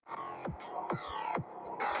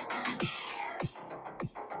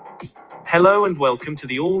Hello and welcome to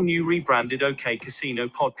the all-new rebranded OK Casino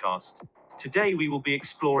podcast. Today we will be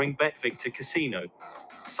exploring BetVictor Casino.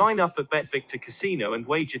 Sign up at BetVictor Casino and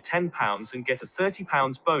wager £10 and get a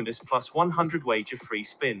 £30 bonus plus 100 wager free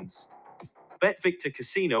spins. BetVictor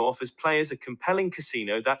Casino offers players a compelling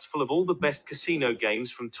casino that's full of all the best casino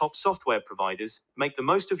games from top software providers. Make the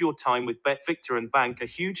most of your time with BetVictor and bank a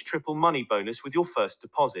huge triple money bonus with your first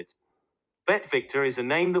deposit. BetVictor is a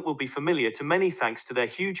name that will be familiar to many thanks to their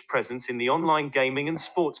huge presence in the online gaming and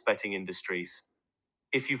sports betting industries.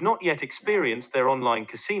 If you've not yet experienced their online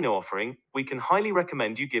casino offering, we can highly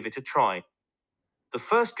recommend you give it a try. The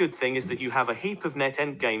first good thing is that you have a heap of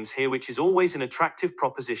NetEnt games here, which is always an attractive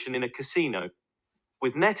proposition in a casino.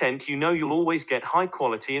 With NetEnt, you know you'll always get high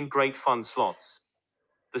quality and great fun slots.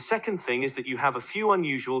 The second thing is that you have a few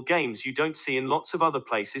unusual games you don't see in lots of other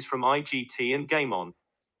places from IGT and GameOn.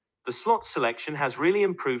 The slot selection has really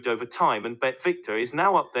improved over time, and BetVictor is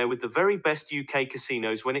now up there with the very best UK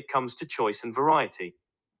casinos when it comes to choice and variety.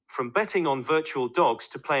 From betting on virtual dogs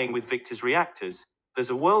to playing with Victor's reactors,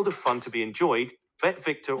 there's a world of fun to be enjoyed.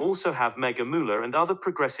 BetVictor also have Mega Moolah and other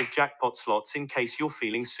progressive jackpot slots in case you're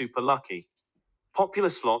feeling super lucky. Popular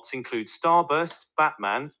slots include Starburst,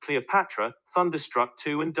 Batman, Cleopatra, Thunderstruck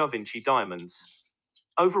 2 and Da Vinci Diamonds.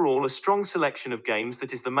 Overall, a strong selection of games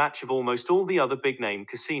that is the match of almost all the other big-name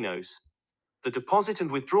casinos. The deposit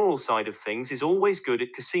and withdrawal side of things is always good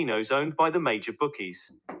at casinos owned by the major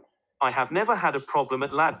bookies. I have never had a problem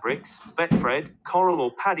at Ladbrokes, Betfred, Coral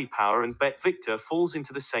or Paddy Power, and BetVictor falls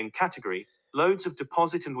into the same category. Loads of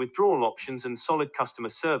deposit and withdrawal options and solid customer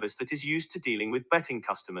service that is used to dealing with betting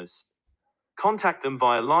customers. Contact them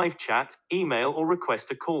via live chat, email or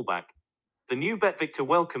request a callback. The new BetVictor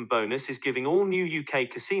welcome bonus is giving all new UK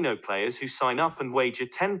casino players who sign up and wager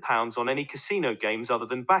 £10 on any casino games other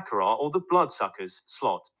than Baccarat or the Bloodsuckers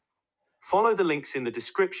slot. Follow the links in the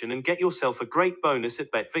description and get yourself a great bonus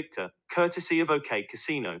at BetVictor, courtesy of OK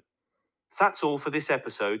Casino. That's all for this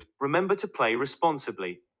episode. Remember to play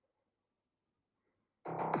responsibly.